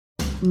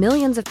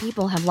Millions of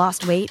people have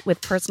lost weight with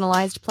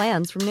personalized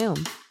plans from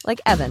Noom. Like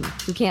Evan,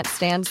 who can't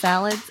stand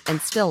salads and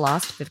still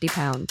lost 50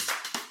 pounds.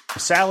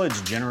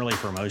 Salads generally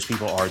for most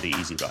people are the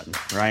easy button,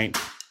 right?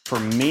 For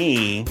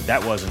me,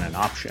 that wasn't an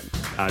option.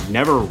 I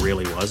never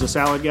really was a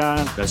salad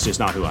guy. That's just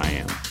not who I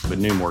am. But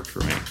Noom worked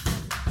for me.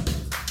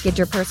 Get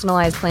your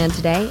personalized plan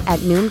today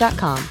at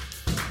Noom.com.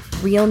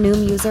 Real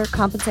Noom user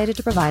compensated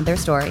to provide their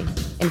story.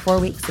 In 4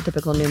 weeks, the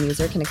typical Noom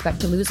user can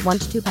expect to lose 1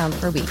 to 2 pounds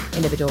per week.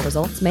 Individual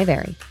results may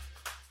vary.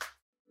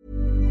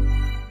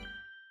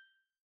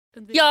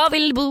 Jag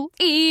vill bo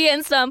i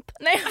en svamp.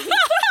 Nej.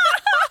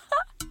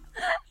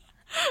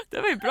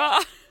 Det var ju bra.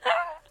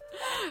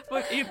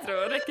 Vårt intro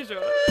räcker så.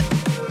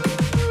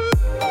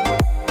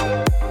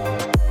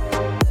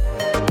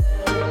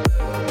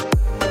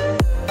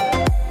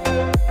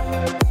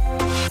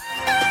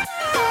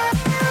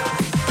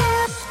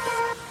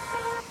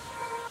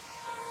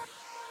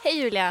 Hej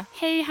Julia.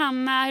 Hej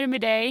Hanna, hur är det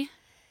med dig?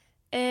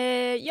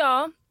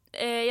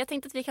 Jag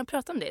tänkte att vi kan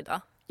prata om det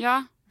idag.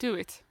 Ja, do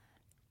it.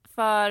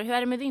 För hur är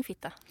det med din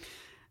fitta?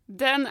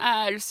 Den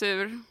är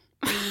sur.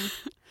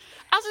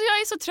 Alltså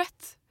jag är så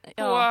trött.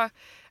 Ja.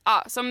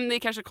 Och, som ni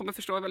kanske kommer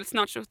förstå väldigt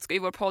snart så ska ju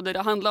vår podd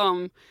idag handla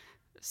om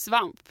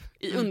svamp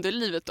i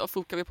underlivet. Då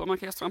fokar vi på. Man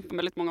kan ha svamp på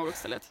väldigt många olika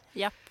ställen.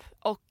 Japp.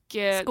 Och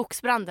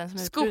skogsbranden som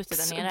är utbrutet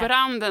där nere.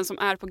 Skogsbranden som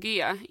är på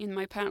G in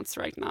my pants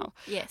right now.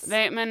 Yes.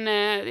 Men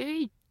det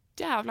är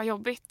jävla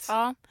jobbigt.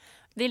 Ja,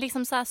 det är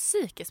liksom så här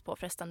psykiskt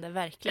påfrestande,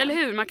 verkligen.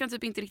 Eller hur? Man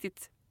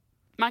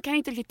kan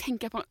inte riktigt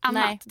tänka på något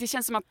annat. Nej. Det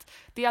känns som att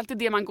det är alltid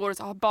det man går och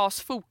har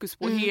basfokus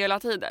på hela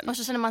tiden. Och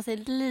så känner man sig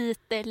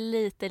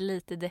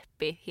lite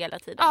deppig hela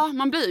tiden. Ja,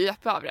 man blir ju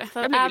deppig av det.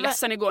 För jag blev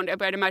ledsen igår när jag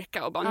började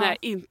märka och bara, nej,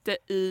 inte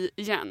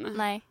igen.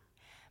 Nej.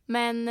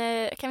 Men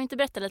kan vi inte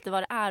berätta lite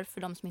vad det är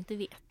för de som inte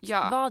vet?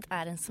 Ja. Vad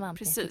är en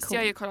svampinfektion? Precis, jag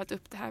har ju kollat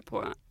upp det här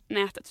på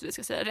nätet så vi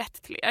ska säga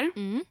rätt till er.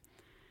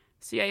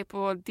 Så jag är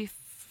på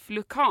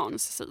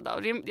Difflukans sida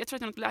och jag tror att det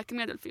är något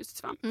läkemedel för just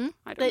svamp.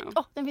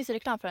 Den finns i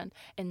reklam för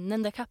en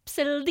enda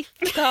kapsel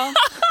Difflukan.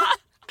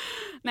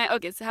 Nej,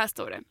 okej, så här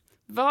står det.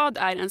 Vad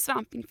är en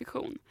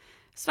svampinfektion?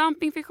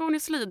 Svampinfektion i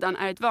slidan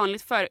är ett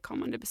vanligt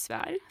förekommande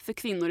besvär för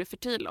kvinnor i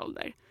fertil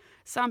ålder.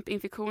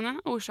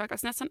 Svampinfektionen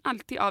orsakas nästan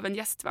alltid av en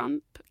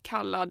gästsvamp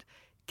kallad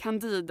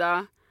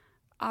Candida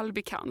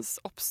albicans.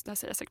 Ops, det här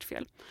säger jag säkert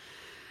fel.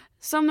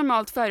 Som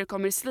normalt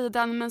förekommer i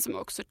slidan men som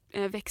också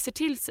växer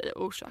till sig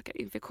och orsakar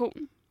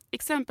infektion.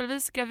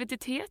 Exempelvis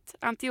graviditet,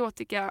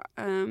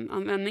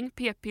 antibiotikaanvändning,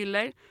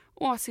 p-piller,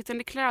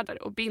 åsittande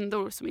kläder och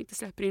bindor som inte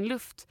släpper in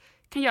luft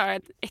kan göra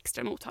ett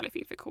extra mottaglig för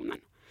infektionen.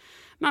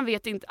 Man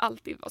vet inte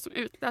alltid vad som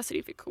utlöser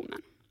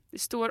infektionen. Det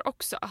står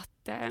också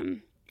att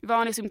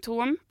vanliga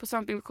symptom på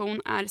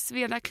svampinfektion är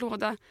sveda,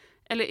 klåda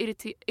eller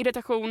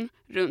irritation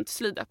runt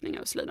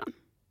slidöppningar och slidan.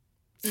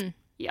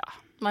 Ja.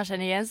 Man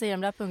känner igen sig i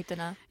de där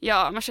punkterna.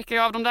 Ja, man checkar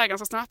ju av dem där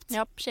ganska snabbt.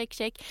 Ja,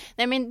 check.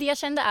 Nej, men det jag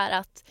kände är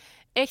att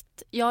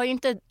jag har ju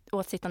inte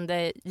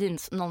åtsittande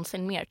jeans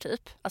någonsin mer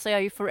typ. Alltså jag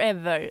är ju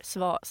forever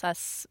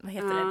vad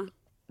heter det?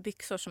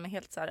 Byxor som är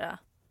helt så här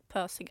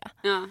pösiga.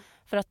 Ja.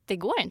 För att det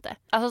går inte.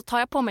 Alltså tar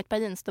jag på mig ett par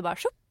jeans då bara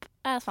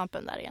är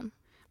svampen där igen.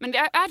 Men det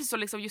är det så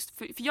liksom just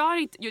för jag har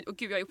inte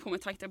jag har ju på mig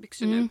tajta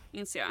byxor nu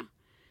inser jag.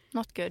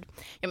 Not good.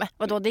 Ja, men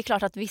vadå, det är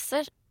klart att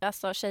vissa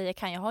tjejer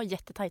kan ju ha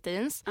jättetajta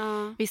jeans.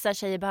 Vissa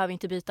tjejer behöver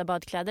inte byta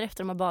badkläder efter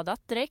de har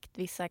badat direkt.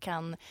 Vissa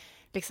kan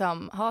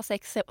liksom ha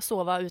sex och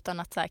sova utan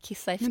att så här,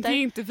 kissa efter. Men det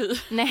är inte vi.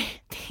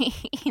 Nej, det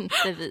är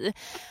inte vi.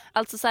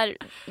 Alltså så här,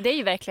 det är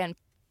ju verkligen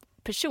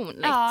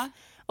personligt. Ja.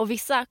 Och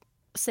vissa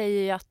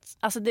säger ju att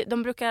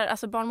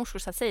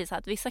barnmorskor säger så här,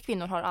 att vissa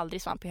kvinnor har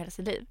aldrig svamp i hela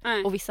sitt liv.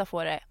 Nej. Och vissa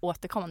får det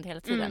återkommande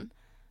hela tiden.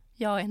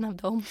 Jag är en av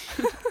dem.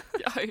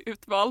 Jag är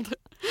utvald.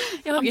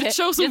 I'm the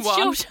chosen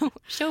one.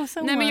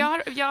 Nej, men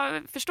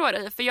jag förstår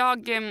dig. För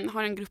jag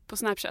har en grupp på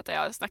Snapchat där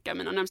jag snackar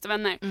med mina närmsta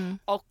vänner.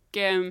 Och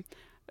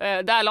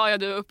där la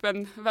jag upp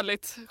en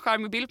väldigt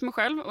charmig bild på mig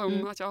själv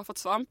om att jag har fått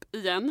svamp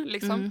igen.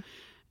 Liksom.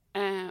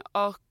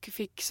 Och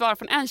fick svar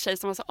från en tjej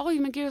som var så oj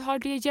men gud, har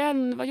du det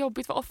igen? Vad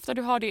jobbigt, vad ofta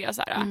du har det.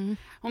 Så här.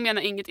 Hon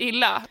menar inget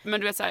illa.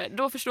 Men du vet, så här,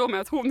 då förstår man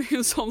att hon är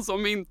en sån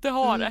som inte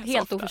har det.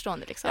 Helt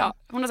oförstående liksom. Ja,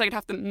 hon har säkert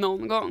haft det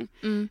någon gång.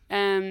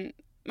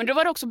 Men då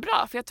var det också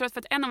bra. För jag tror att för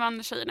att en av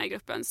andra tjejerna i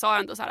gruppen sa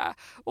ändå så här,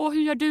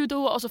 hur gör du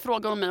då? Och så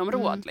frågade hon mig om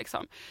råd.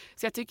 Liksom.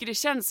 Så jag tycker det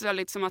känns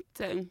väldigt som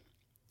att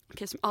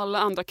som alla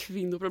andra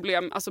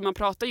kvinnoproblem. Alltså man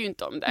pratar ju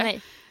inte om det.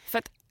 Nej. För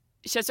att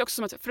det känns ju också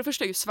som att för det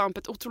första är ju svamp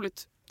ett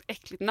otroligt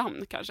äckligt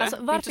namn kanske. Alltså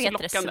varför heter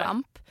det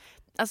svamp?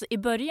 Alltså i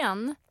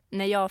början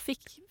när jag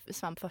fick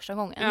svamp första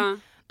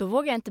gången då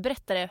vågade jag inte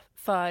berätta det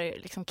för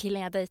liksom,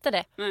 killen jag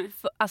dejtade.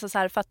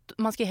 För att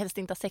man ska ju helst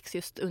inte ha sex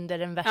just under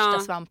den värsta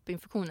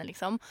svampinfektionen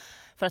liksom,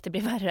 för att det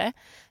blir värre.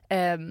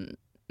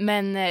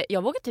 Men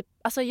jag vågar typ,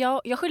 alltså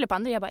jag skyller på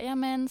andra. Jag bara,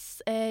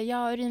 jag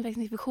har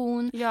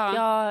urinvägsinfektion.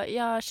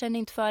 Jag känner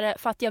inte för det.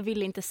 För att jag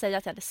ville inte säga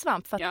att jag hade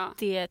svamp. För att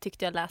det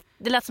tyckte jag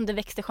lät som det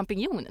växte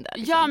champinjoner där.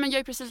 Liksom. Ja, men jag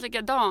är precis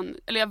likadan.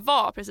 Eller jag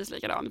var precis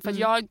likadan. För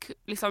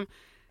att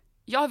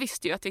jag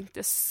visste ju att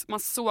inte man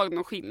såg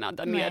någon skillnad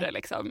där nere.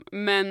 Liksom.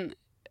 Men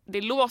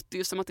det låter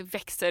ju som att det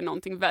växer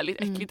någonting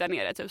väldigt äckligt där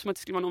nere. Typ som att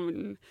det skulle vara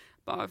någon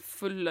bara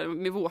full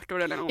med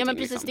vårtor eller någonting. Ja men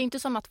precis, liksom. Det är inte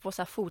som att få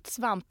så här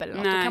fotsvamp eller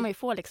något. Nej. Då kan man ju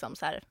få liksom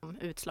så här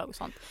utslag och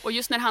sånt. Och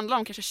just när det handlar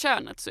om kanske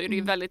könet så är det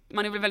ju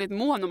man är väl väldigt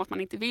mån om att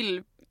man inte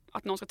vill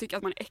att någon ska tycka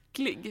att man är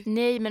äcklig.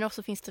 Nej, men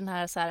också finns det den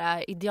här, så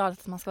här idealet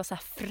att man ska vara så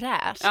här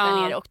fräsch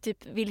där nere. Och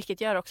typ,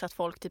 vilket gör också att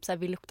folk typ så här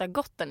vill lukta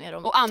gott där nere.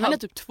 Och använda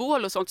typ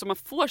tvål och sånt så man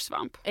får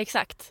svamp.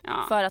 Exakt,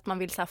 för att man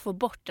vill så här få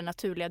bort den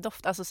naturliga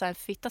doften. Alltså så här, en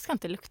fitta ska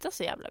inte lukta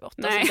så jävla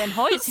gott. Alltså, den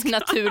har ju sina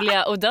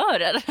naturliga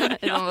odörer,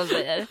 som man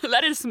säger.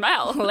 Let it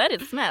smell.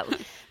 Let it smell.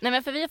 Nej,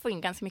 men för vi får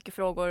in ganska mycket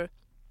frågor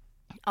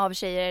av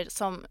tjejer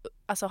som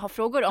alltså, har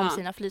frågor om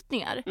sina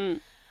flytningar.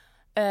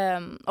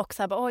 Och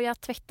så här,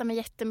 jag tvättar mig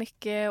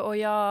jättemycket och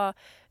jag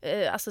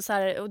alltså så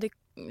här, och det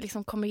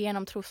liksom kommer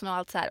igenom trosen och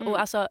allt så här. Och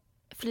alltså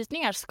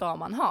flytningar ska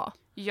man ha.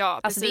 Ja,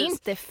 precis. Alltså det är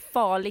inte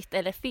farligt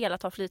eller fel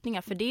att ha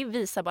flytningar, för det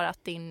visar bara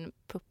att din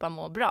puppa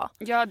mår bra.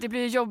 Ja, det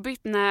blir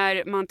jobbigt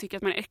när man tycker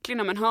att man är äcklig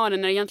när man har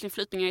den, när egentligen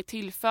flytningar är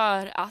till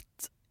för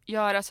att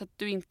göra så att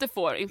du inte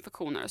får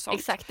infektioner och sånt.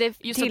 Exakt.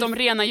 Just att de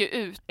renar ju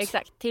ut.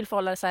 Exakt,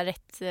 tillförhålla så här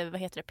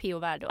rätt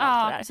pH-värde och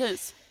allt det där.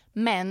 Precis.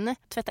 Men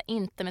tvätta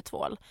inte med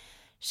tvål.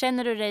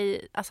 Känner du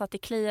dig alltså att det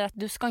kliar, att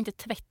du ska inte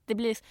tvätta, det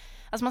blir,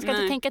 alltså man ska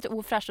inte tänka att det är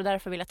ofräscht och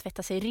därför vilja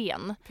tvätta sig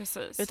ren.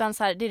 Precis. Utan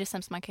så här, det är det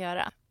sämsta man kan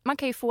göra. Man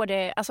kan ju få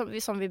det,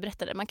 alltså som vi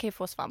berättade, man kan ju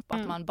få svamp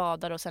att man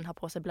badar och sen har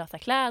på sig blöta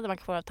kläder, man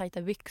kan få det av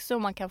tajta byxor,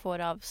 man kan få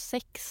det av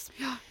sex.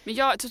 Ja, men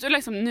jag tror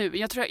liksom nu,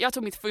 jag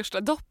tog mitt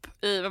första dopp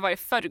i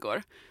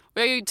förrgår. Och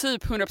jag är ju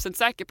typ 100%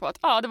 säker på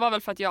att det var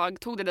väl för att jag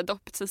tog det där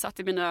doppet, sen satt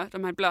i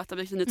de här blöta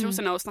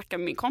bikinitrosorna och snackade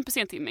med min kompis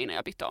en timme innan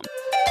jag bytte om.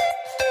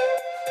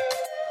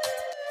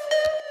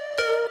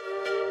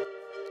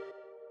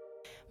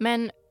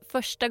 Men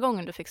första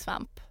gången du fick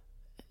svamp,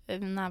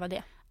 när var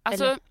det?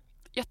 Alltså, Eller?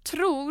 jag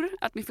tror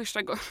att min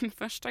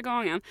första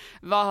gången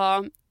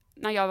var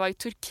när jag var i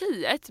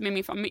Turkiet med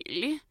min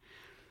familj.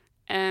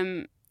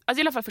 Alltså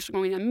i alla fall första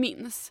gången jag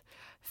minns.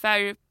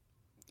 För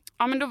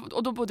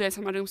då bodde jag i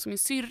samma rum som min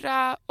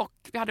syrra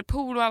och vi hade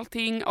pool och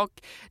allting.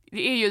 Och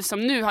det är ju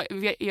som nu,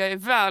 jag är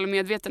väl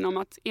medveten om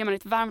att är man i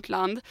ett varmt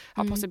land,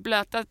 har på sig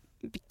blöta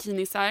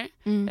bikinisar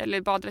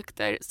eller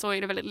baddräkter, så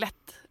är det väldigt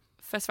lätt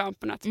för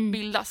svampen att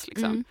bildas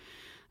liksom.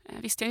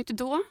 Visste jag inte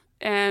då.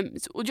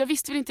 Och jag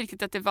visste väl inte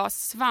riktigt att det var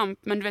svamp,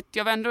 men du vet,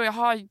 jag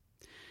har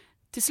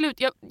till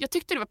slut, jag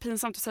tyckte det var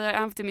pinsamt att säga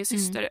även till min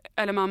syster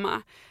eller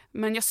mamma,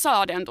 men jag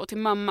sa det ändå till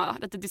mamma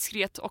lite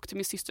diskret och till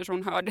min syster så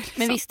hon hörde liksom.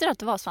 Men visste du att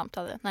det var svamp?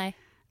 Nej.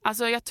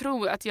 Alltså jag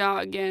tror att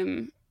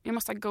jag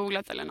måste ha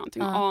googlat eller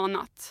någonting och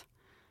anat.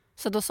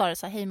 Så då sa du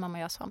så här, hej mamma,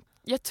 jag har svamp.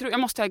 Jag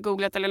måste ha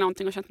googlat eller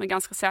någonting och känt mig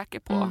ganska säker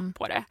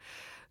på det.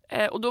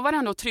 Och då var det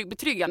ändå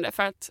betryggande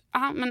för att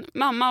men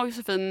mamma och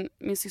Josefin,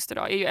 min syster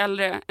då, är ju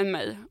äldre än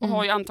mig och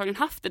har ju antagligen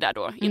haft det där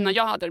då innan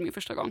jag hade det min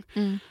första gång.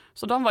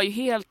 Så de var ju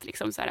helt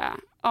liksom så här,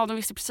 de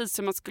visste precis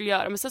hur man skulle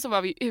göra, men sen så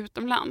var vi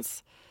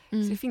utomlands. Så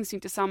det finns ju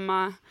inte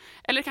samma,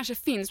 eller det kanske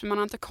finns men man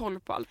har inte koll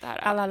på allt det här.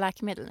 Alla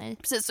läkemedel, nej.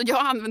 Precis, så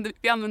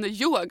vi använder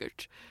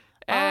yoghurt.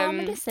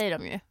 Men det säger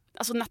de ju.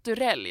 Alltså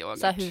naturell yoghurt.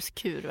 Så här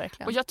huskur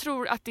verkligen. Och jag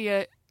tror att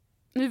det,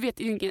 nu vet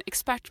jag ingen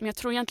expert, men jag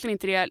tror egentligen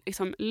inte det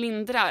liksom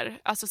lindrar,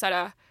 alltså så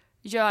här,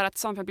 gör att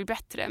svampen blir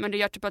bättre, men det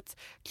gör typ att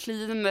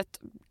klinet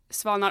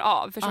svalnar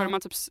av. Förstår du?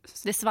 Man typ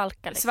det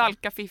svalkar liksom.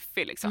 Svalkar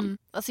fiffi liksom.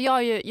 Alltså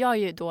jag har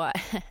ju då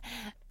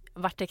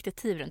varit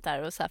detektiv runt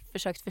där och så här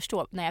försökt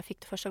förstå när jag fick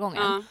det första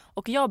gången.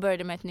 Och jag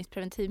började med ett nytt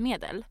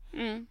preventivmedel.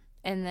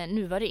 En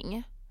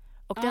Nuvaring.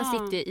 Och den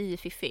sitter i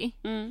fiffi.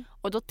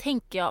 Och då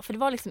tänker jag, för det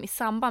var liksom i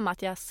samband med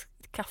att jag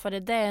skaffade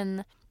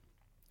den,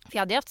 för jag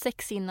hade haft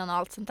sex innan och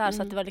allt sånt där,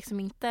 så att det var liksom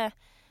inte,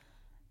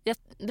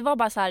 det var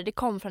bara så här, det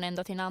kom från en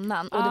dag till en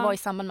annan. Och det var i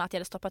samband med att jag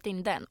hade stoppat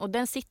in den. Och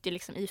den sitter ju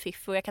liksom i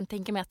fiffi och jag kan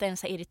tänka mig att den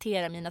så här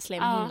irriterar mina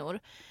slemhinnor.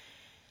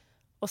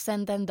 Och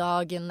sen den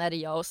dagen är det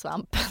jag och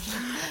svampen.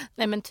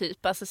 Nej men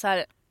typ, alltså så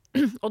här.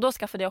 Och då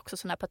skaffade jag också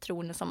såna här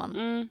patroner som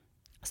man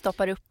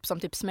stoppar upp, som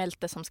typ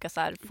smälter, som ska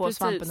så här få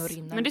svampen att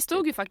rinna. Men det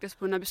stod ju faktiskt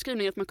på den här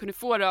beskrivningen att man kunde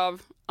få det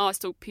av, det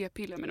stod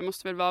p-piller, men det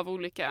måste väl vara av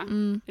olika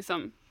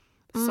liksom,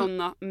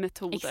 sådana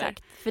metoder.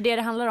 Exakt, för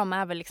det handlar om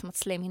är väl liksom att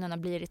slemhinnorna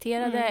blir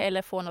irriterade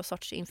eller får någon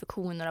sorts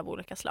infektioner av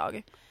olika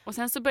slag. Och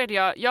sen så började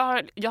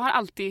jag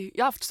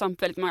har haft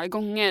svamp väldigt många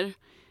gånger,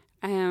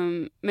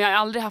 men jag har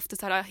aldrig haft det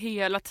så här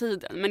hela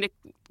tiden, men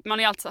man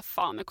är alltid så här,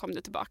 fan nu kom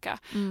det tillbaka.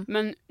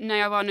 Men när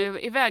jag var nu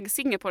iväg i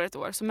Singapore ett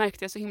år så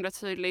märkte jag så himla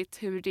tydligt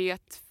hur det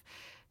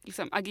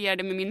liksom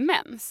agerade med min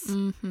mens.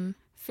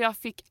 För jag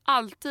fick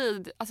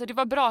alltid, alltså det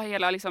var bra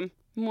hela liksom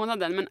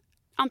månaden, men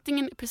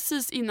antingen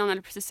precis innan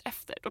eller precis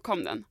efter, då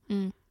kom den.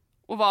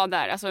 Och var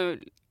där, alltså,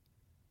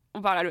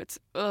 och bara, du vet,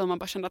 man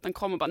bara kände att den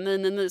kom och bara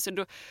nej. Så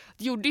då,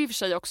 det gjorde ju för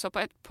sig också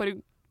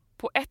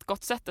på ett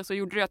gott sätt, så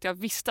gjorde det att jag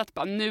visste att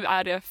bara, nu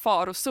är det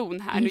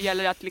farozon här. Nu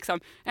gäller det att liksom,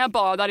 jag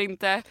badar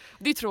inte.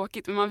 Det är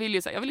tråkigt, men man vill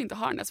ju säga, jag vill inte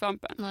ha den där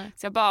svampen. Nej.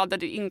 Så jag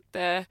badade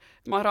inte,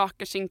 man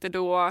rakar sig inte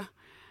då.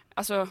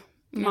 Alltså,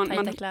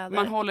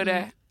 man håller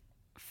det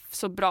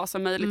så bra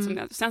som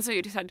möjligt. Sen så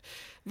är det så här,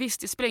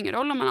 visst det spelar ingen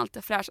roll om man alltid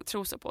har fräscha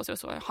trosor på sig och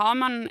så. Har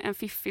man en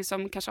fiffi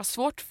som kanske har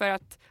svårt för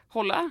att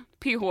hålla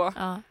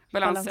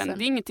pH-balansen,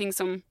 det är ingenting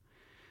som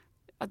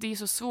att det är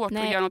så svårt att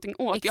göra någonting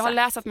åt. Exakt. Jag har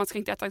läst att man ska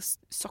inte äta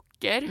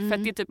socker för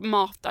att det typ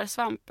matar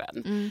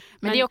svampen.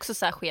 Men det är också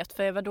så här skevt,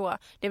 för vadå?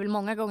 Det är väl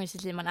många gånger i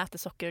sitt liv man äter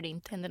socker och det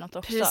inte händer något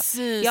också.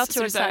 Precis. Jag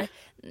tror så här,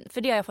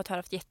 för det har jag fått höra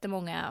av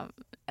jättemånga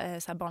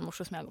så här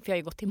barnmorskor som för jag har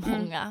ju gått till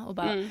många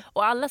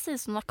och alla säger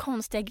sådana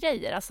konstiga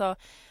grejer. Alltså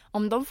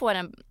om de får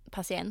en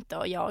patient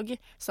och jag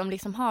som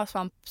liksom har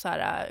svamp så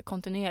här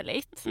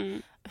kontinuerligt,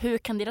 hur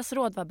kan deras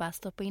råd vara bara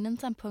stoppa in en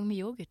tampong med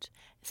yoghurt,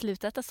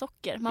 sluta äta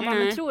socker?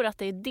 Man tror att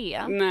det är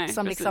det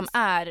som liksom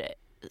är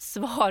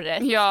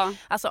svaret. Ja.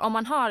 Alltså om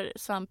man har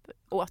svamp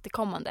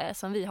återkommande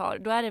som vi har,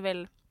 då är det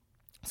väl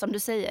som du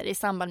säger i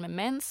samband med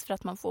mens för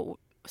att man får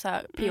så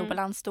här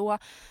pH-balans då.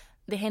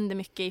 Det händer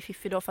mycket i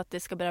fiffi då för att det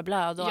ska börja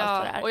blöda och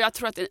allt vad det är. Och jag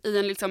tror att i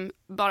en liksom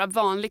bara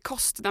vanlig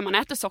kost där man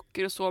äter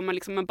socker och så,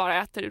 man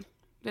bara äter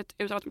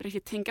utan att man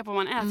riktigt tänka på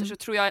vad man äter, så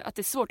tror jag att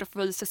det är svårt att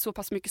få i sig så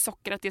pass mycket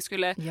socker att det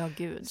skulle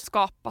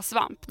skapa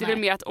svamp. Det är väl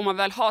mer att om man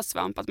väl har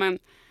svamp att man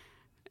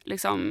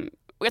liksom,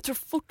 och jag tror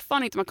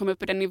fortfarande inte man kommer upp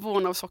på den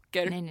nivån av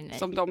socker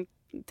som de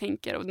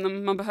tänker, och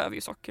man behöver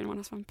ju socker när man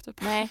har svamp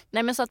typ. Nej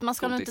men så att man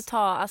ska nog inte ta,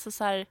 alltså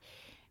så här,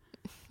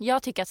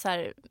 jag tycker att så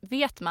här,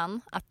 vet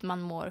man att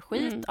man mår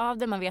skit av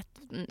det, man vet,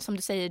 som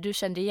du säger, du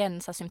känner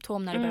igen så här,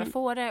 symptom när du börjar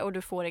få det och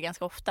du får det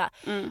ganska ofta,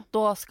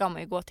 då ska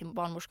man ju gå till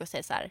barnmorska och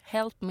säga så här: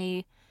 help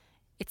me,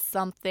 it's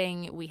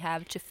something we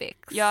have to fix.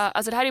 Ja,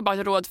 alltså det här är bara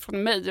ett råd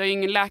från mig. Jag är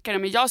ingen läkare,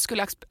 men jag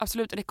skulle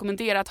absolut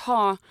rekommendera att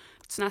ha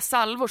såna här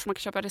salvor som man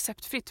kan köpa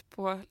receptfritt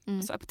på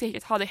alltså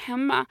apoteket. Ha det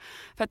hemma.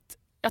 För att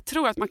jag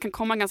tror att man kan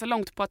komma ganska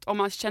långt på att om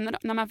man känner,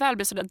 när man väl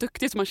blir så där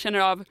duktig som man känner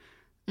av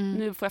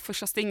nu får jag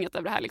första stinget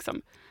av det här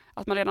liksom,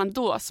 att man redan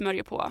då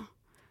smörjer på.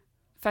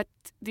 För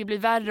att det blir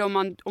värre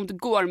om det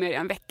går mer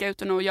än en vecka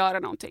utan att göra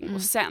någonting.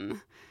 Och sen,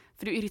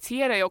 för det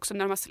irriterar ju också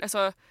när man,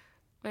 alltså,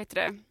 vad heter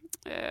det?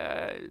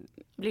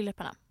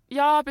 Blilläpparna.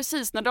 Ja,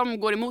 precis. När de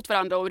går emot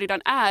varandra och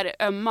redan är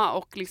ömma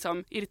och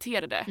liksom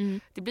irriterade.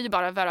 Det blir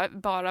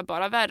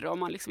bara värre om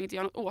man liksom inte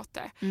gör något åt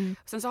det.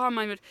 Sen så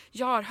har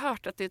jag har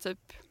hört att det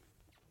typ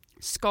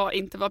ska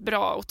inte vara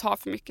bra att ta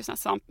för mycket sån här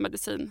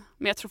svampmedicin.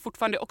 Men jag tror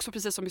fortfarande också,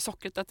 precis som i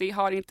sockret, att det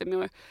har inte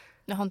med...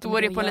 Då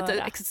är det på en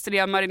lite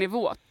extremare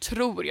nivå,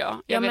 tror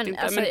jag. Jag vet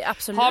inte.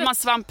 Alltså, men har man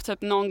svamp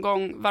typ någon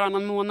gång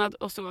varannan månad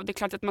och så, det är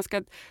klart att man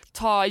ska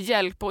ta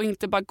hjälp och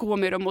inte bara gå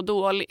med dem och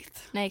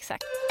dåligt. Nej,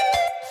 exakt.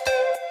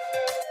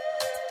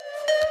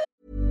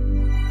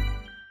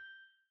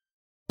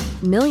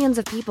 Millions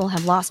of people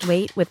have lost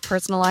weight with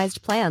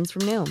personalized plans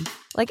from Noom.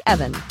 Like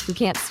Evan, who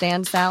can't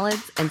stand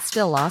salads and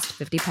still lost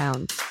 50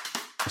 pounds.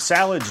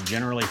 Salads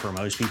generally for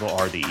most people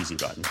are the easy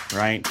button,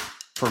 right?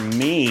 For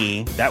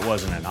me, that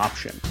wasn't an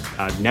option.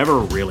 I never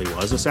really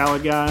was a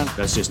salad guy.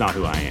 That's just not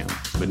who I am.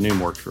 But Noom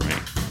worked for me.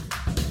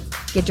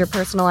 Get your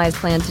personalized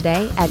plan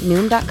today at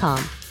Noom.com.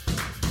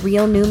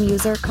 Real Noom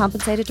user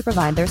compensated to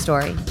provide their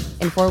story.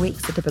 In 4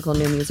 weeks, the typical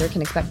Noom user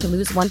can expect to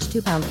lose 1 to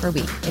 2 pounds per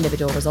week.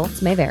 Individual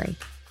results may vary.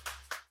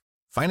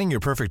 Finding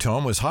your perfect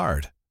home was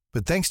hard,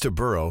 but thanks to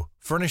Burrow,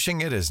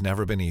 furnishing it has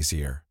never been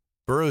easier.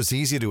 Burrow's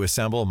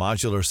easy-to-assemble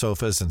modular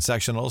sofas and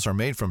sectionals are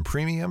made from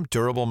premium,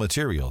 durable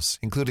materials,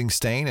 including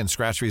stain and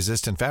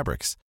scratch-resistant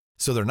fabrics.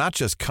 So they're not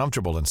just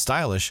comfortable and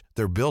stylish,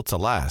 they're built to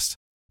last.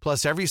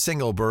 Plus, every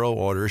single Burrow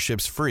order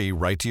ships free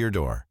right to your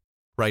door.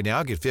 Right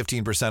now, get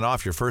 15%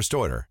 off your first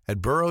order at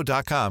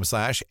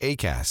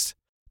burrow.com/ACAST.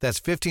 That's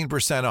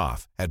 15%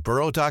 off at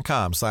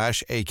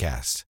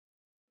burrow.com/ACAST.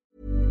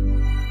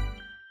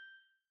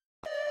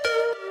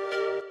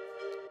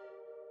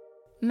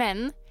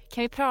 Men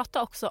kan vi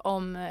prata också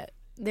om,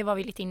 det var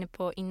vi lite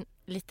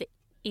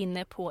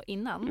inne på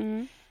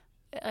innan,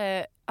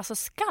 alltså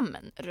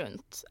skammen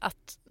runt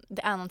att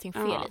det är någonting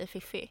fel i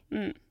fiffi.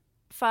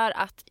 För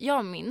att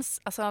jag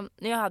minns, alltså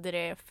när jag hade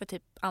det för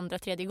typ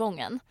 2-3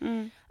 gången,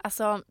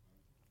 alltså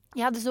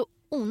jag hade så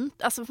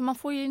ont, alltså för man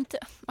får ju inte,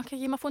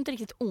 man får inte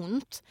riktigt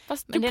ont.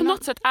 Fast men på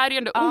något sätt är det ju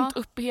ändå ont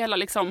upp i hela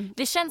liksom.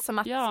 Det känns som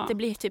att det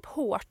blir typ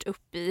hårt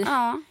upp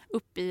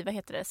i vad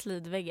heter det,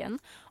 slidväggen.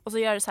 Och så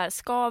gör det så här,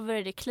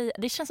 skaver,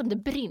 det känns som det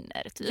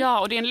brinner typ. Ja,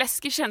 och det är en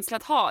läskig känsla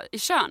att ha i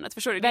könet,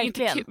 förstår du? Det är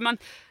inte kul,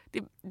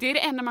 det är det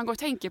enda man går och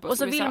tänker på. Och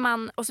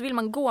så vill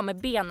man gå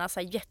med benen så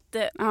här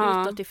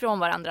utåt ifrån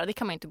varandra. Det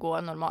kan man inte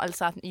gå normalt, eller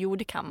så här, jo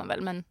det kan man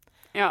väl, men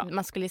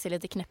man skulle se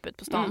lite knäpp ut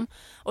på stan.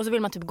 Och så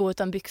vill man typ gå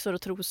utan byxor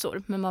och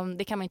trosor, men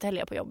det kan man inte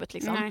heller på jobbet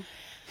liksom.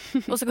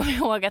 Och så kommer jag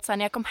ihåg att så här,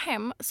 när jag kom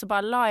hem så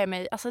bara la jag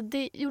mig, alltså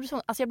det gjorde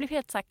så, alltså jag blev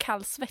helt så här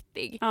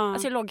kallsvettig.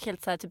 Alltså jag låg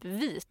helt så här typ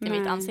vit i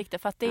mitt ansikte,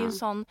 för att det är ju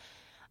sån,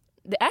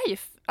 det är ju,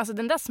 alltså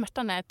den där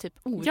smärtan är typ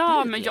olidlig.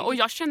 Ja, men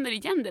jag känner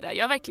igen det där.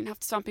 Jag har verkligen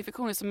haft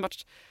svampinfektioner som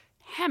varit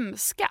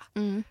hemska.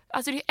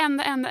 Alltså det är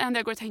enda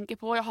jag går och tänker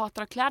på. Jag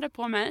hatar att ha kläder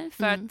på mig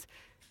för att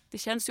det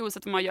känns ju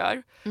oavsett vad man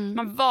gör.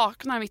 Man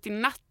vaknar mitt i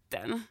natten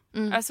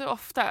natten. Alltså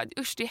ofta,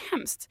 usch det är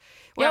hemskt.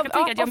 Och jag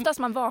kan tänka att oftast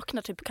man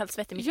vaknar typ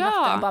kallsvettig mitt i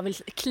natten och bara vill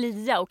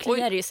klia. Och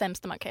klia är det ju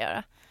sämsta man kan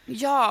göra.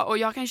 Ja, och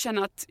jag kan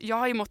känna att jag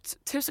har ju mått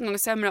 1000 gånger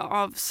sämre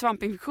av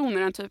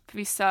svampinfektioner än typ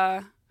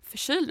vissa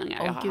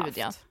förkylningar jag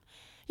har haft.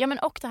 Ja, men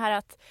och det här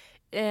att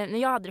när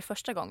jag hade det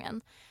första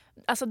gången,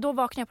 alltså då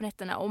vaknar jag på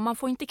nätterna och man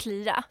får inte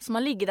klia. Så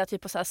man ligger där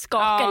typ och så här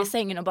skakar i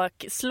sängen och bara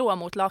slår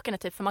mot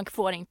lakanet typ, för man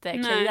får inte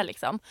klia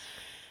liksom.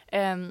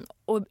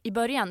 Och i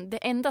början, det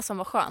enda som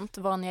var skönt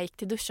var när jag gick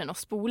till duschen och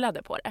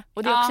spolade på det.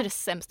 Och det är också det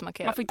sämsta man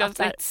kan göra. Man får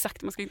inte ha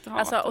exakt, man ska inte ha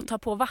alltså, vatten. Och ta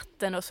på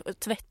vatten och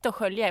tvätta och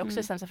skölja är också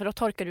det sämsta, för då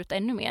torkar du ut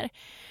ännu mer.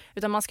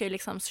 Utan man ska ju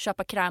liksom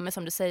köpa krämer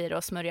som du säger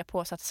och smörja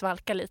på så att det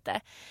svalkar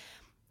lite.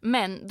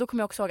 Men då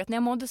kommer jag också ihåg att när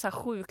jag mådde så här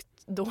sjukt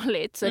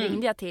dåligt så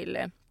ringde jag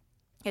till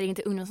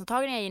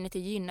ungdomsmottagningen, jag gick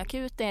till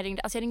gynakuten,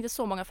 jag ringde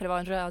så många för det var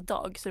en röd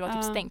dag så det var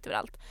typ stängt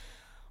överallt.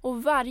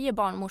 Och varje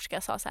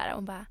barnmorska sa så här,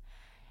 hon bara,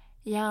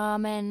 ja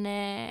men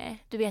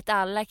du vet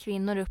alla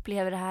kvinnor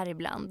upplever det här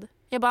ibland.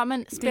 Jag bara,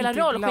 men spelar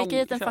roll, skicka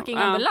hit en fucking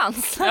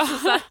ambulans. Alltså,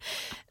 så här,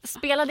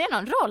 spelar det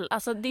någon roll?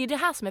 Alltså det är det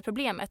här som är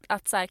problemet,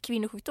 att så här,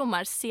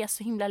 kvinnosjukdomar ses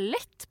så himla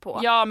lätt på.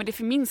 Ja, men det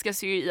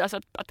förminskas ju i alltså,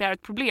 att det är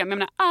ett problem. Jag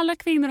menar, alla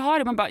kvinnor har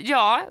det. Man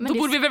bara, men då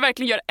borde vi väl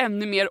verkligen göra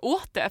ännu mer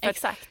åt det. För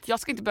exakt. Att jag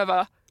ska inte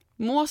behöva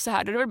må så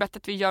här. Då är det bättre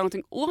att vi gör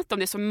någonting åt det om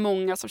det är så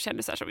många som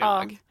känner så här som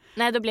jag.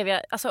 Nej, då blev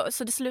jag, alltså,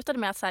 så det slutade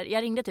med att så här,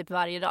 jag ringde typ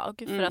varje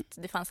dag för att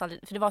det fanns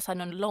aldrig, för det var så här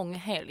någon lång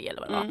helg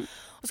eller vad det var.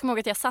 Och så kom jag ihåg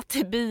att jag satt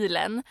i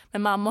bilen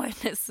med mamma och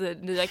hennes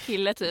nya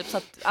kille typ, så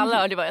att alla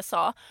hörde vad jag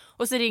sa.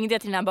 Och så ringde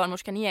jag till den här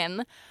barnmorskan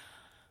igen.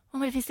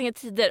 Men det finns inga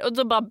tider. Och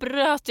då bara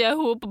bröt jag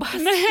ihop och bara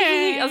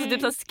alltså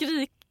typ så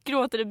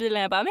skrikgråter i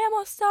bilen. Jag bara, men jag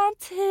måste ha en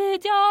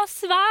tid, jag har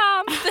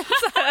svamp.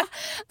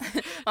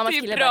 Mamma det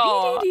är skulle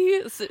bra. Bara,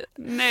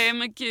 nej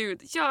men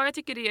gud. Ja, jag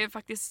tycker det är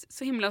faktiskt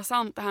så himla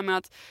sant det här med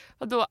att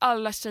då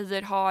alla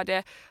tjejer har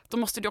det. Då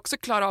måste du också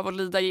klara av att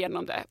lida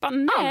igenom det. Bara,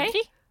 nej.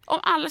 Aldrig. Om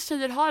alla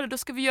tjejer har det, då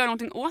ska vi göra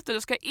någonting åt det.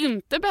 Då ska jag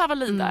inte behöva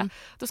lida.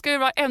 Då ska det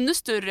vara ännu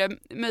större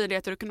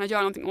möjligheter att kunna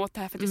göra någonting åt det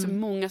här, för att det är så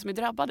många som är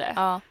drabbade.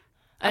 Ja.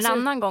 Alltså, en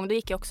annan gång då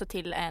gick jag också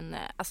till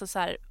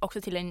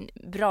en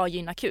bra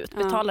gynakut.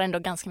 Betalar ändå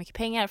ganska mycket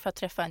pengar för att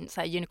träffa en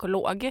så här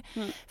gynekolog.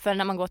 För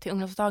när man går till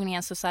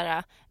ungdomsmottagningen så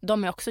här,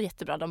 de är också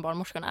jättebra, de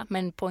barnmorskorna.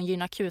 Men på en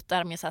gynakut är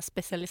de ju så här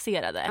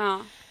specialiserade.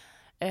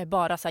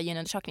 Bara så här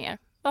gynundersökningar.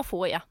 Vad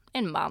får jag?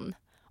 En man.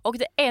 Och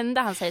det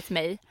enda han säger till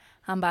mig,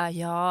 han bara,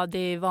 ja det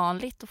är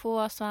vanligt att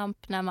få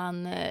svamp när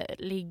man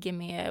ligger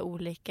med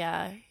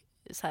olika,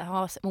 så här,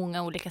 har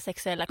många olika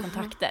sexuella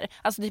kontakter.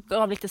 Alltså det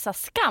gav lite så här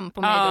skam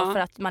på mig då för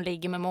att man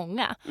ligger med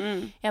många.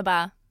 Jag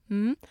bara,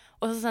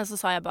 Och sen så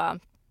sa jag bara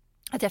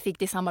att jag fick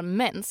det i samband med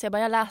mens.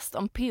 Jag läste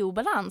om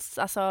pH-balans.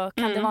 Alltså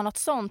kan det vara något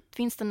sånt?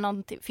 Finns det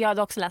någonting? För jag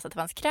hade också läst att det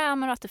fanns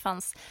krämer och att det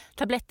fanns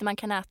tabletter man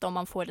kan äta om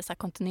man får det så här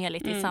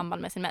kontinuerligt i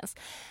samband med sin mens.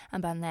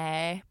 Han bara,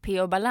 nej,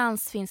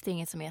 pH-balans finns det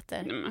inget som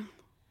heter.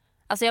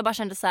 Alltså jag bara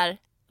kände så här,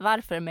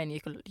 varför är män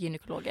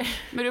gynekologer?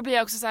 Men då blir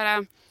jag också så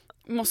här,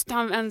 måste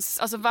han ens,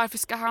 alltså varför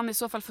ska han i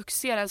så fall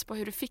fokusera ens på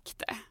hur du fick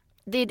det?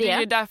 Det är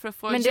ju därför att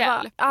få men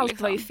hjälp.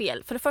 Allt var ju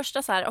fel. För det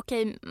första så här,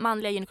 okej,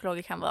 manliga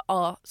gynekologer kan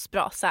vara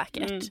bra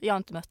säkert. Jag har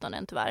inte mött någon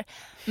än tyvärr.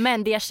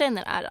 Men det jag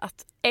känner är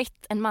att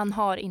en man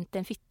har inte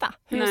en fitta.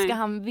 Hur ska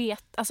han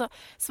veta? Alltså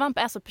svamp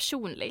är så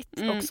personligt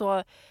och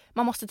så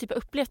man måste typ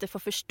uppleva det för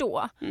att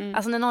förstå.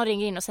 Alltså när någon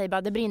ringer in och säger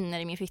bara det brinner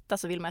i min fitta,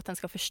 så vill man att den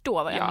ska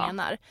förstå vad jag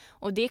menar.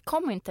 Och det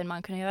kommer inte en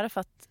man kunna göra,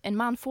 för att en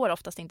man får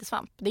oftast inte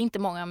svamp. Det är inte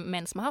många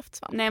män som har haft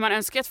svamp. Nej, man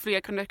önskar att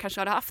fler kunde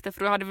kanske ha haft det,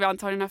 för då hade vi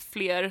antagligen haft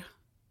fler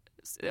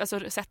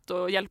sätt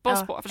att hjälpa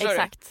oss på. Förstår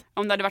exakt.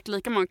 Du? Om det hade varit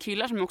lika många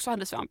killar som också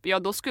hade svamp,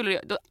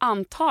 då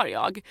antar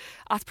jag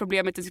att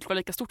problemet inte skulle vara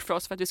lika stort för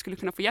oss, för att vi skulle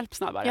kunna få hjälp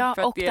snabbare. Ja,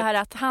 för att och det här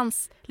att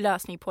hans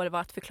lösning på det var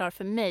att förklara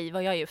för mig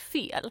vad jag gör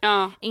fel.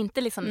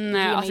 Inte liksom ge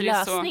mig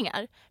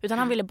lösningar. Utan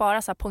han ville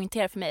bara så här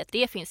poängtera för mig att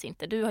det finns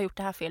inte. Du har gjort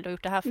det här fel, du har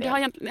gjort det här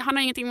fel. Han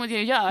har ingenting med det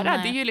att göra.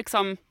 Det är ju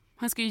liksom,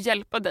 han ska ju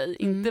hjälpa dig,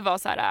 inte vara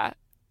så här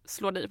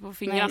slå dig på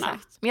fingrarna. Nej,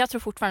 men jag tror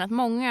fortfarande att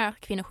många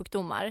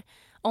kvinnosjukdomar,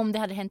 om det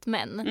hade hänt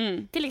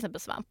män, till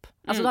exempel svamp,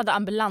 alltså då hade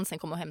ambulansen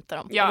kommit och hämtat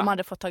dem. Och de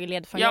hade fått tag i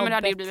led från jobbet. Men det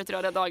hade ju blivit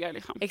röda dagar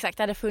liksom. Exakt,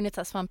 det hade funnits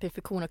här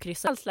svampinfektion och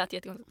kryss. Allt lät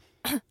jättegott.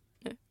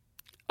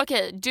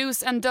 Okej,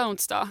 do's and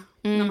don'ts då,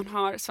 när man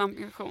har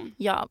svampinfektion.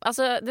 Ja,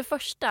 alltså det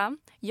första,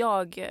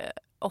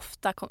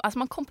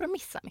 man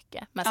kompromissar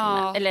mycket med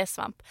eller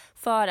svamp,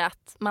 för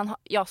att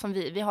som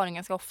vi har den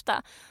ganska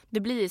ofta. Det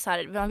blir ju så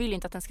här, man vill ju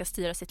inte att den ska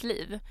styra sitt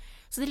liv.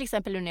 Så till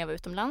exempel när jag var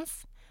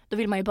utomlands, då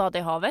vill man ju bada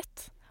i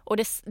havet. Och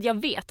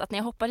jag vet att när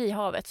jag hoppar i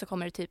havet så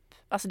kommer det typ,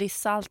 alltså det är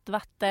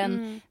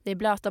saltvatten, det är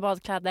blöta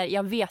badkläder.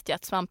 Jag vet ju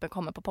att svampen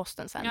kommer på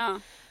posten sen. Ja.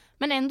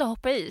 Men ändå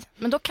hoppa i.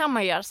 Men då kan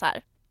man göra så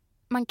här.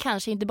 Man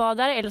kanske inte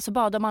badar, eller så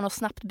badar man och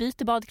snabbt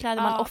byter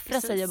badkläder. Man offrar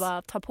sig och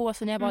bara tar på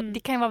sig när jag badar. Det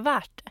kan ju vara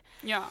värt det.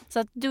 Ja. Så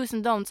att do's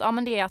and don'ts,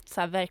 men det är att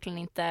så här, verkligen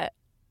inte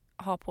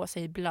ha på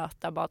sig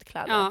blöta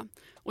badkläder. Ja,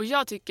 och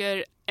jag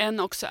tycker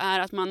också är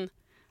att man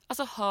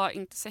ha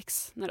inte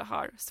sex när du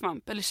har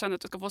svamp eller känner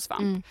att du ska få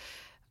svamp.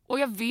 Och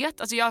jag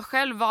vet, alltså jag har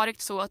själv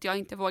varit så att jag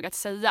inte vågat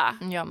säga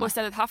och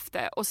istället haft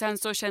det. Och sen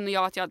så känner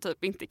jag att jag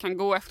typ inte kan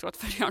gå efteråt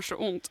för det gör så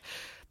ont.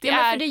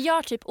 För det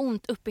gör typ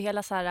ont upp i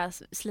hela så här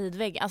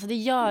slidväggen. Alltså det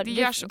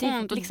gör så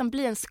ont. Det liksom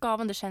blir en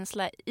skavande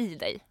känsla i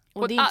dig.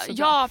 Och det är inte så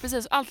bra. Ja,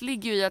 precis. Allt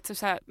ligger ju i att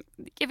så här,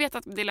 jag vet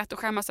att det är lätt att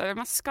skämmas över.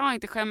 Man ska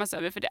inte skämmas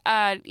över för det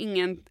är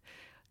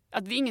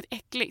inget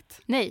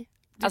äckligt. Nej.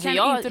 Du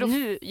kan inte rå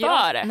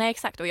för det. Nej,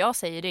 exakt. Och jag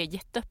säger det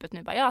jätteöppet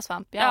nu. Bara, jag har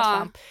svamp.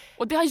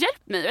 Och det har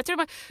hjälpt mig. Jag tror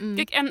bara,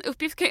 en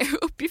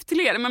uppgift till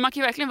er. Men man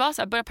kan ju verkligen vara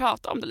så här, börja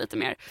prata om det lite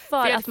mer.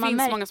 För att det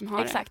finns många som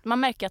har exakt. Man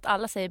märker att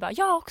alla säger bara,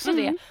 jag också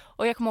det.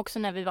 Och jag kommer också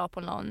när vi var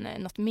på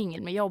något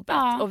mingel med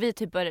jobbet. Och vi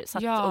typ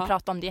satt och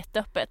pratade om det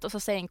jätteöppet. Och så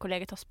säger en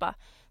kollega till oss bara,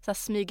 så här,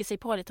 smyger sig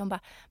på lite. Hon bara,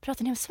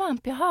 pratar ni om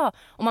svamp? Jaha.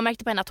 Och man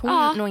märkte på henne att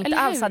hon nog inte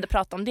alls hade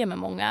pratat om det med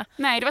många.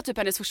 Nej, det var typ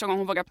hennes första gång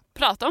hon vågade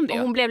prata om det. Och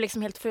hon blev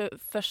liksom helt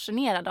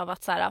fascinerad av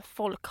att så här,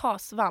 folk har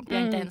svamp,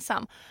 jag är inte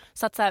ensam.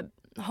 Så att så här,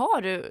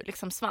 har du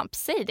liksom svamp,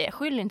 säg det.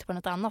 Skyll inte på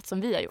något annat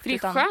som vi har gjort. För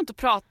det är skönt att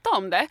prata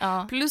om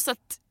det. Plus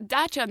att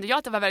där kände jag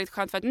att det var väldigt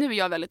skönt för att nu är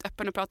jag väldigt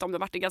öppen och pratar om det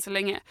och varit det ganska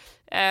länge.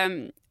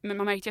 Men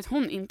man märkte att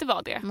hon inte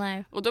var det.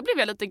 Nej. Och då blev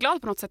jag lite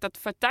glad på något sätt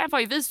för att där var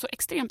ju vi så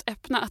extremt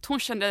öppna att hon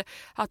kände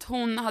att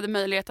hon hade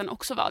möjligheten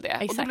också vara det.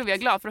 Exakt. Och då blev jag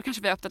glad för då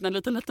kanske vi har öppnat en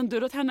liten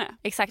dörr åt henne.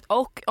 Exakt.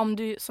 Och om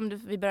du,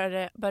 vi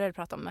började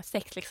prata om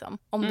sex liksom.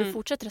 Om du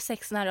fortsätter ha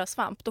sex när du har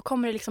svamp, då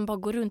kommer det liksom bara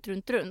gå runt.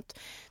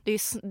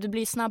 Du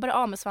blir snabbare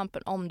av med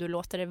svampen om du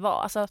låter det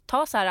vara. Alltså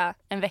ta så här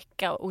en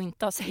vecka och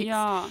inte ha sex.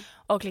 Ja.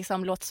 Och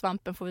liksom låt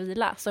svampen få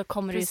vila, så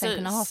kommer du sen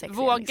kunna ha sex.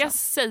 Våga igen, liksom.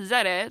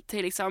 säga det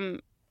till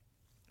liksom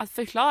att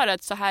förklara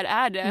att så här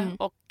är det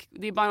och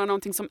det är bara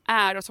någonting som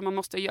är och som man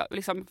måste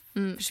liksom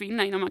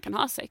försvinna innan man kan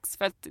ha sex.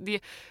 För att det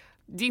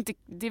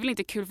är väl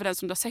inte kul för den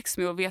som du har sex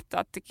med att veta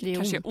att det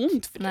kanske är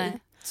ont för dig.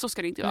 Så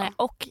ska det inte vara. Nej.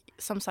 Och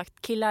som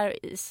sagt, killar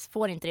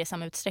får inte det i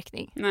samma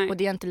utsträckning. Nej. Och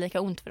det är inte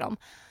lika ont för dem.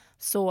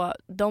 Så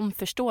de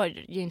förstår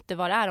ju inte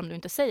vad det är om du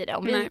inte säger det.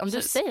 Om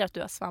du säger att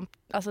du har svamp,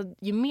 alltså,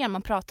 ju mer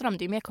man pratar om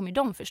det, ju mer kommer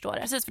de förstå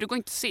det. Precis, för det går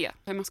inte att se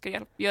hur man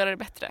ska göra det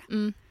bättre.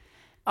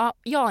 Ja,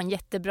 jag har en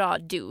jättebra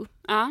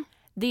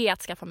det är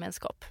att skaffa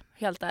menskopp,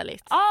 helt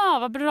ärligt.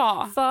 Vad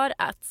bra. För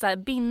att så här,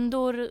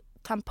 bindor,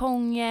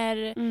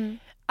 tamponger,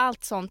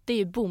 allt sånt, det är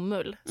ju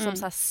bomull som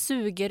så här,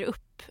 suger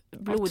upp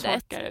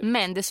blodet.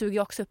 Men det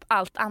suger också upp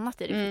allt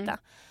annat i din fitta.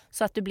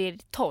 Så att du blir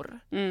torr.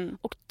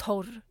 Och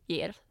torr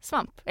ger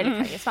svamp. Eller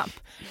kan ge svamp.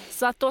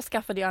 Så att då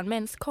skaffade jag en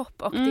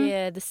menskopp. Och det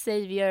är the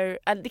savior.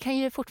 Det kan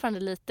ju fortfarande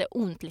lite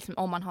ont liksom,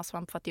 om man har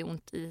svamp för att det är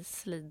ont i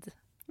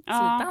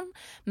slidan.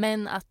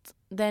 Men att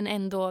den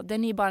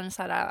är ju bara en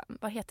så här,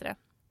 vad heter det?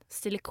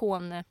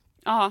 Silikonmugg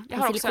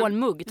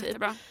typ.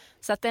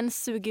 Så att den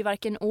suger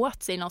varken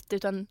åt sig något,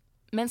 utan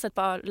menset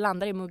bara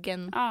landar i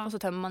muggen och så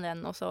tömmer man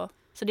den och så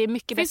det är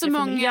mycket bättre för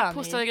miljön. Det finns så många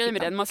positiva grejer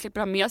med den. Man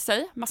slipper ha med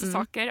sig massa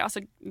saker, alltså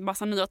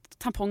massa nya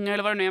tamponger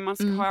eller vad det nu är man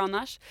ska ha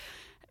annars.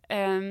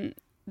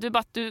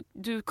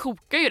 Du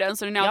kokar ju den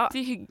så den är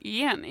alltid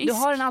hygienisk. Du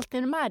har den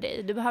alltid med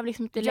dig. Du behöver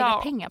liksom inte lägga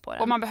pengar på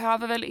den. Och man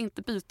behöver väl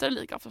inte byta det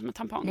lika ofta med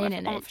tamponger. Nej.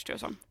 Om man förstår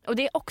så. Och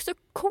det är också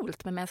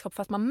coolt med menskopp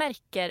för att man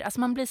märker, alltså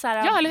man blir så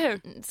här, eller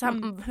hur?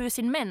 Hur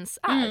sin mens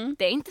är.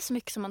 Det är inte så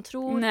mycket som man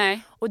tror.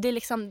 Nej. Och det är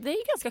liksom, det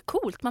är ganska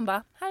coolt. Man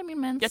bara, här är min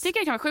mens. Jag tycker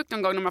det kan vara sjukt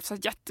någon gång när man har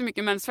haft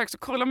jättemycket mensvärk, så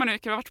kollar man hur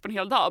mycket det har varit på en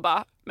hel dag och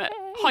bara,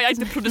 har jag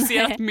inte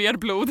producerat mer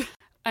blod?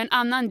 En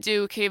annan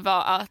do kan ju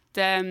vara att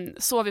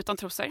sova utan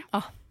trosor.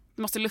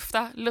 Du måste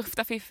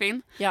lufta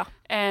fiffin. Ja.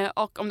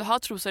 Och om du har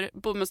trosor,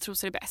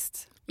 bomullstrosor är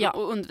bäst. Ja.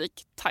 Och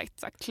undvik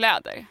tajta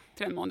kläder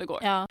till den mån det går.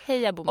 Ja,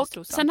 heja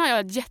bomullstrosor. Och sen har jag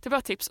ett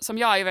jättebra tips som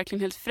jag är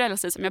verkligen helt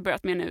föräldrad i, som jag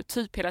börjat med nu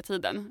typ hela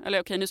tiden.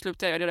 Eller okej, nu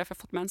slutar jag, det är därför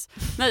jag fått mens.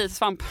 Nej,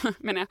 svamp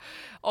menar jag.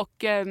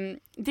 Och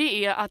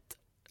det är att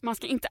man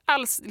ska inte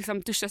alls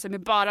liksom duscha sig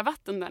med bara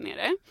vatten där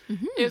nere.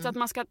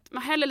 Utan att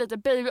man häller lite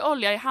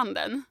babyolja i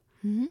handen.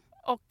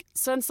 Och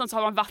sen så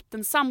tar man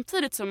vatten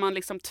samtidigt som man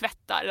liksom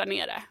tvättar där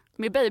nere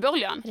med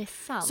babyoljan. Det är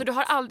sant. Så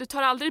du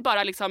tar aldrig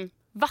bara liksom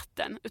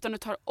vatten, utan du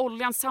tar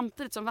oljan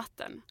samtidigt som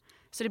vatten.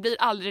 Så det blir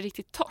aldrig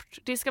riktigt torrt.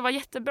 Det ska vara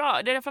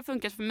jättebra. Det är därför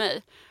funkat för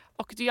mig.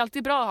 Och det är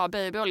alltid bra att ha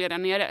babyolja där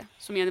nere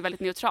som är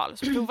väldigt neutral.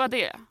 Så prova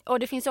det. Och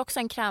det finns också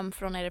en kräm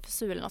från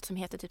RFSU eller något som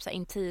heter typ så här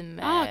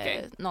intim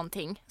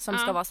någonting. Som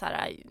ska vara så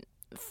här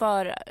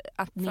för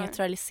att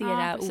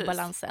neutralisera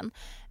obalansen.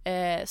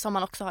 Som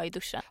man också har i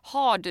duschen.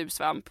 Har du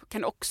svamp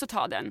kan du också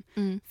ta den.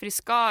 För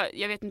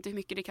jag vet inte hur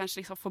mycket det kanske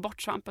liksom får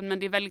bort svampen, men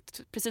det är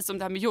väldigt, precis som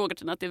det här med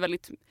yoghurten, att det är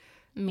väldigt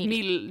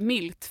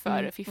milt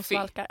för fiffi.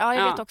 Ja,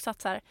 jag vet också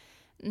att så här,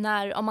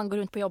 om man går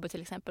runt på jobbet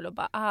till exempel och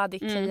bara det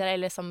kliar,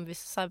 eller som vi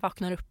så här,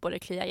 vaknar upp och det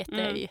kliar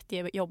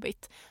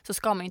jättejobbigt, så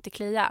ska man ju inte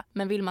klia.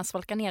 Men vill man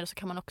svalka ner så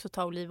kan man också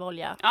ta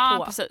olivolja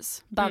på.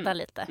 Precis. Badda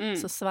lite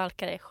så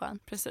svalkar det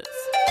skönt. Precis.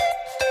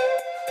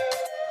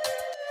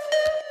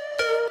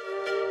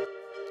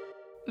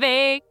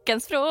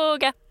 Veckans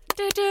fråga.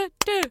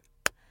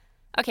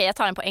 Okej, jag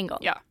tar den på en gång.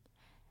 Ja.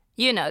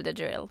 You know the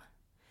drill.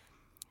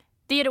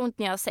 Det gör ont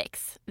när jag har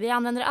sex. Vi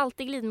använder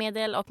alltid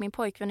glidmedel och min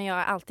pojkvän och jag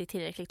är alltid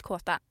tillräckligt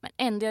kåta. Men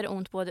ändå gör det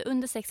ont både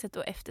under sexet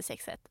och efter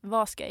sexet.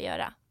 Vad ska jag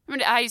göra? Men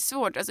det är ju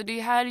svårt. Alltså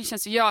det här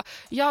känns ju...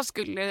 Jag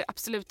skulle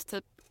absolut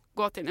typ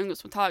gå till en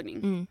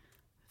ungdomsmottagning.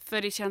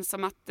 För det känns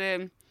som att...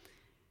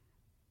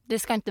 det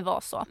ska inte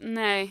vara så.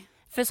 Nej.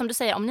 För som du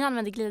säger, om ni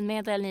använder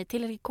glidmedel, ni är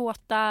tillräckligt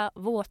kåta,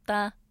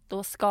 våta,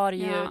 då ska det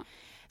ju... Ja.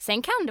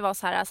 Sen kan det vara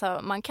så här, alltså,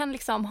 man kan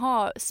liksom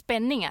ha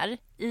spänningar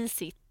i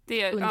sitt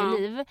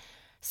underliv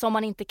som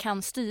man inte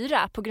kan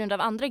styra på grund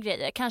av andra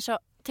grejer. Kanske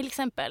till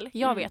exempel,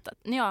 jag vet att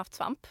när jag har haft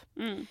svamp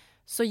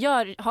så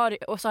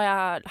har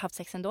jag haft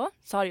sex ändå,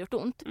 så har det gjort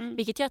ont.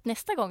 Vilket gör att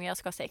nästa gång jag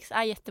ska ha sex,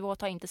 är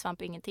jättevåt, har inte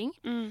svamp, ingenting.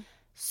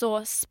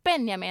 Så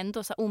spänner jag mig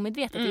ändå så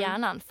omedvetet i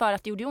hjärnan för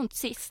att det gjorde ont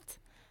sist.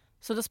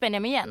 Så då spänner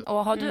jag mig igen.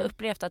 Och har du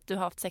upplevt att du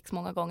har haft sex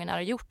många gånger när det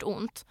har gjort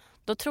ont,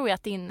 då tror jag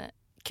att din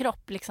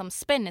kropp liksom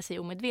spänner sig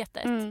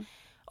omedvetet.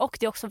 Och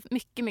det är också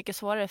mycket, mycket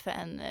svårare för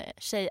en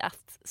tjej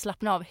att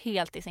slappna av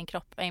helt i sin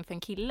kropp än för en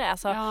kille.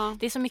 Alltså,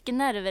 det är så mycket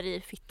nerver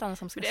i fittan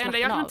som ska slappna av.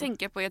 Det enda jag kan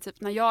tänka på är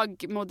typ när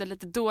jag mådde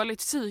lite dåligt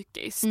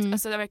psykiskt.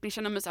 Alltså jag verkligen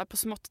kände mig så här på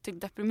smått till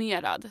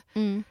deprimerad.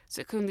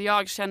 Så kunde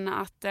jag känna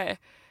att det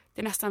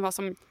nästan var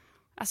som...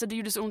 Alltså det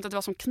gjorde så ont att det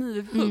var som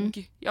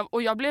knivhugg.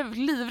 Och jag blev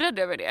livrädd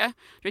över det.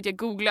 Du vet, jag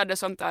googlade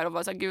sånt där och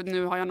var så här, gud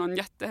nu har jag någon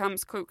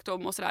jättehemsk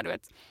sjukdom och sådär, du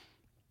vet.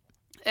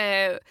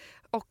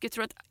 Och jag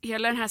tror att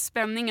hela den här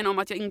spänningen om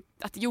att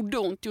det gjorde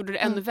ont gjorde det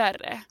ännu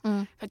värre.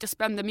 För att jag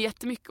spände mig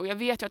jättemycket och jag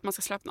vet ju att man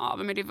ska slappna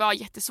av. Men det var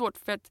jättesvårt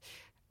för att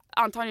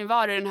antagligen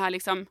var det den här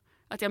liksom,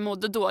 att jag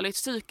mådde dåligt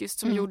psykiskt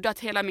som gjorde att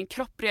hela min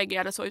kropp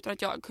reagerade så utan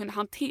att jag kunde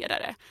hantera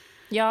det.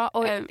 Ja,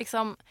 och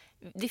liksom,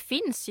 det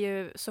finns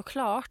ju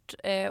såklart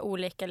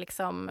olika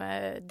liksom,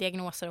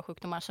 diagnoser och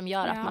sjukdomar som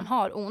gör att man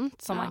har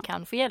ont som man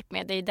kan få hjälp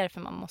med. Det är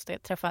därför man måste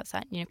träffa så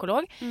här,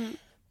 gynekolog.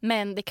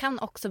 Men det kan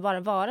också bara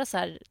vara så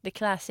här, det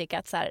classic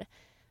att så här,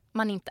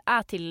 man inte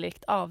är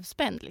tillräckligt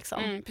avspänd.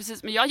 Liksom.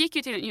 Precis, men jag gick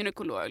ju till en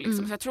gynekolog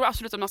liksom, så jag tror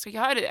absolut att man ska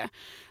göra det.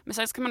 Men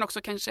sen ska man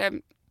också kanske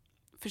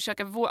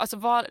försöka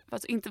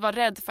inte vara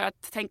rädd för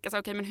att tänka så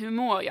okej, men hur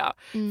mår jag?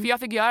 För jag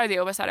fick göra det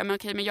och var så här, men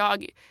okej, men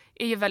jag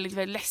är ju väldigt,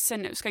 väldigt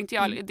ledsen nu. Ska inte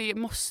jag det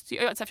måste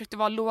jag försökte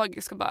vara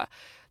logisk och bara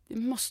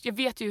jag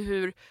vet ju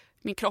hur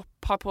min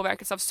kropp har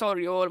påverkats av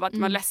sorg och varit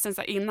man ledsen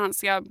så här innan,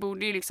 så jag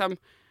borde ju liksom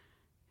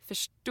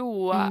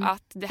förstå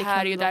att det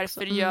här är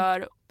därför det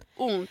gör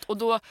ont, och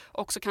då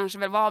också kanske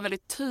väl vara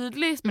väldigt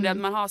tydlig med det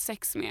man har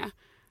sex med.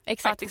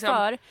 Exakt, liksom...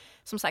 för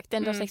som sagt,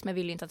 den du har sex med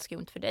vill ju inte att det ska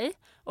ont för dig.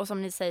 Och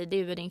som ni säger,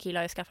 du och din kille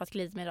har ju skaffat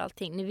glidmedel och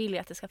allting. Ni vill ju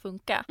att det ska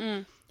funka.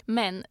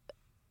 Men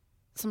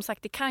som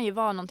sagt, det kan ju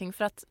vara någonting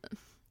för att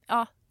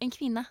en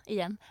kvinna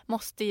igen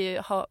måste ju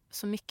ha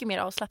så mycket mer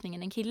avslappning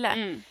än en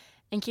kille.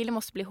 En kille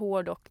måste bli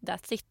hård och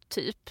that's it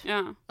typ.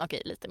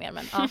 Okej, lite mer,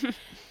 men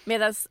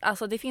medan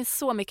alltså, det finns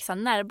så mycket så här,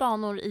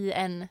 nervbanor i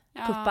en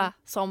puppa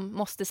som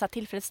måste så här,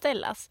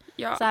 tillfredsställas.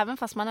 Så även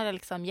fast man är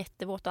liksom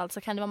jättevåt och allt,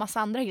 så kan det vara massa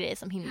andra grejer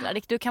som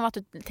hindrar. Du kan vara att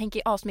du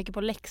tänker asmycket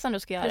på läxan du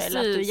ska göra. Eller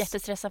att du är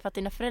jättestressad för att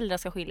dina föräldrar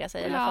ska skilja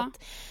sig. Eller för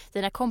att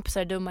dina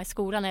kompisar är dumma i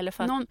skolan. Eller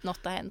för att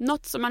något har hänt.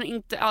 Något som man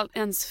inte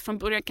ens från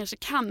början kanske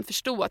kan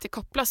förstå att det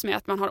kopplas med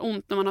att man har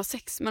ont när man har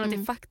sex. Men att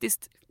det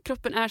faktiskt,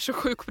 kroppen är så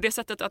sjuk på det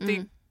sättet att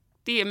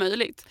det är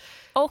möjligt.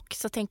 Och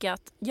så tänker jag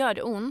att gör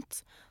det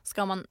ont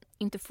ska man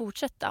inte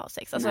fortsätta ha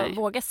sex. Alltså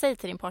våga säga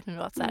till din partner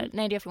då att så här,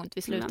 nej det är för ont,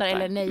 vi slutar.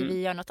 Eller nej,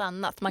 vi gör något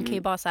annat. Man kan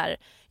ju bara så här,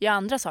 göra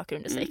andra saker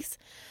under sex.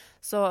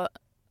 Så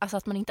alltså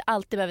att man inte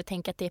alltid behöver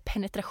tänka att det är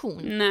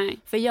penetration. Nej.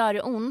 För gör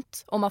det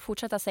ont, om man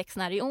fortsätter sex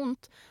när det är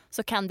ont,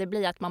 så kan det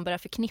bli att man börjar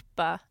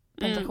förknippa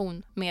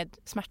penetration med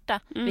smärta.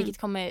 Vilket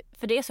kommer,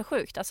 för det är så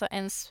sjukt. Alltså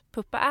ens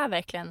puppa är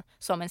verkligen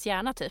som ens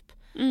hjärna typ.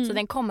 Så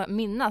den kommer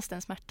minnas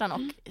den smärtan och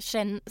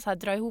så här,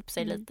 dra ihop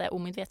sig lite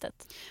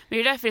omedvetet. Men det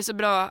är därför det är så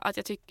bra att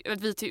jag tycker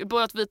att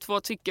vi två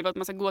tycker att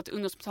man ska gå till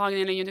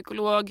ungdomsmottagningen eller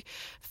gynekolog,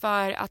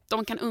 för att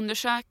de kan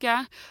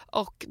undersöka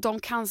och de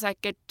kan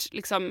säkert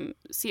liksom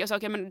se så,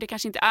 okay, men det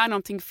kanske inte är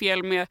någonting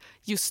fel med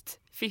just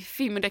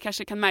Fiffi, men det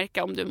kanske kan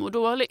märka om du mår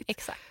dåligt.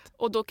 Exakt.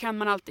 Och då kan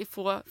man alltid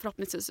få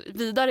förhoppningsvis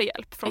vidare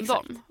hjälp från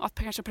dem. Att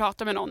kanske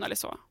prata med någon eller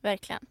så.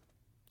 Verkligen.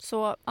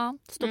 Så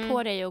stå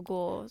på dig och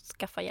gå och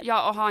skaffa hjälp.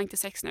 Ja, och ha inte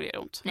sex när det gör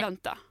ont. Nej.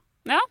 Vänta.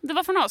 Ja, det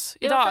var från oss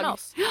idag. Från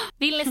oss.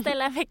 Vill ni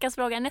ställa en veckans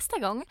fråga nästa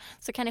gång,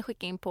 så kan ni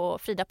skicka in på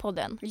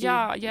Fridapodden i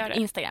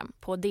Instagram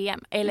på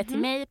DM. Eller till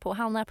mig på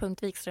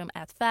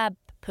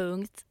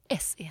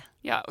hanna.wikström@fab.se.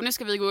 Ja, och nu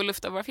ska vi gå och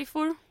lufta våra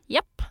fiffor.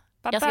 Japp.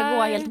 Jag ska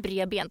gå helt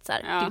bredbent så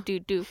här.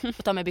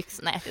 Och ta med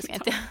byxor. Nej, det ska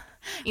jag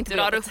inte.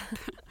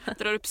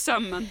 Drar upp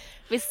sömmen.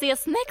 Vi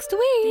ses next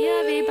week. Det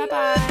gör vi. Bye bye.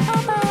 Bye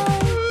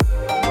bye.